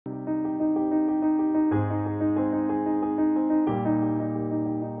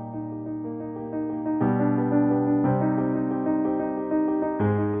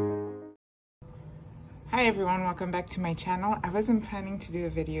Hi everyone, welcome back to my channel. I wasn't planning to do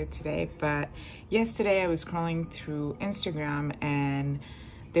a video today, but yesterday I was scrolling through Instagram and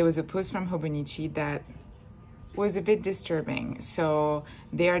there was a post from Hobonichi that was a bit disturbing. So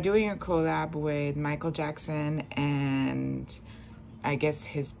they are doing a collab with Michael Jackson and I guess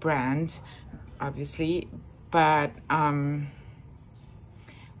his brand, obviously, but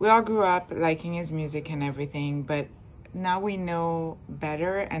we all grew up liking his music and everything, but now we know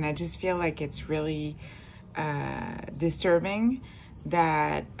better, and I just feel like it's really disturbing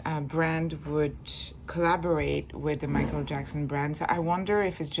that a brand would collaborate with the Michael Jackson brand. So I wonder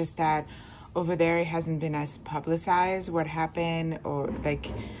if it's just that over there it hasn't been as publicized what happened, or like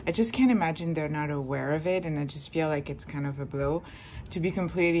I just can't imagine they're not aware of it, and I just feel like it's kind of a blow. To be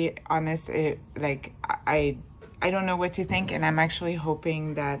completely honest, I don't know what to think, and I'm actually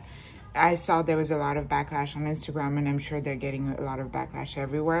hoping that I saw there was a lot of backlash on Instagram, and I'm sure they're getting a lot of backlash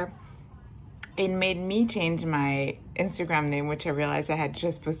everywhere. It made me change my Instagram name, which I realized I had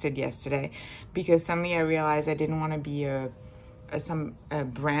just posted yesterday, because suddenly I realized I didn't want to be a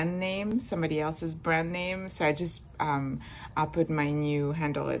brand name, somebody else's brand name. So I just I'll put my new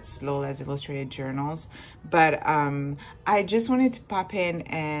handle. It's Lola's Illustrated Journals. But I just wanted to pop in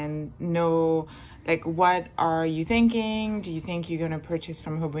and know, like, what are you thinking? Do you think you're gonna purchase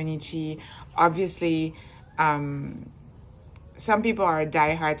from Hobonichi? Obviously, some people are a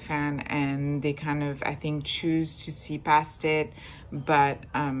diehard fan and they kind of, I think, choose to see past it. But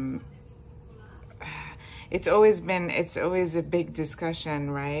it's always a big discussion,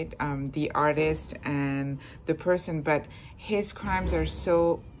 right? The artist and the person, but his crimes are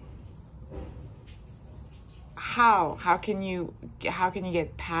so. How can you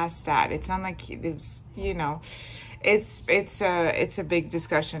get past that? It's not like it's, you know, it's a big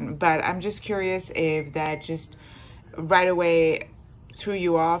discussion. But I'm just curious if that just right away threw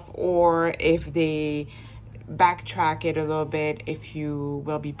you off, or if they backtrack it a little bit, if you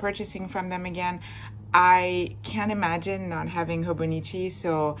will be purchasing from them again. I can't imagine not having Hobonichi,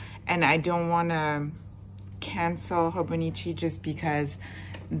 so, and I don't want to cancel Hobonichi just because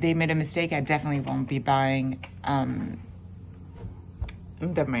they made a mistake. I definitely won't be buying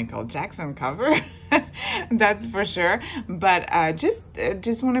the Michael Jackson cover. That's for sure. But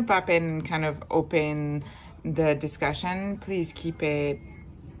just want to pop in and kind of open the discussion. Please keep it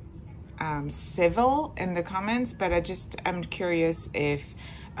civil in the comments, but I'm curious if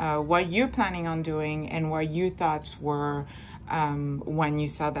what you're planning on doing and what your thoughts were when you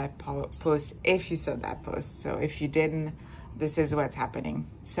saw that post, if you saw that post. So if you didn't, this is what's happening.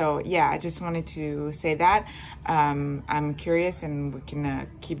 So yeah, I just wanted to say that. I'm curious, and we can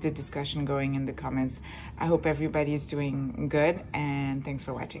keep the discussion going in the comments. I hope everybody is doing good, and thanks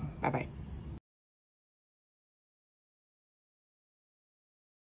for watching. Bye-bye.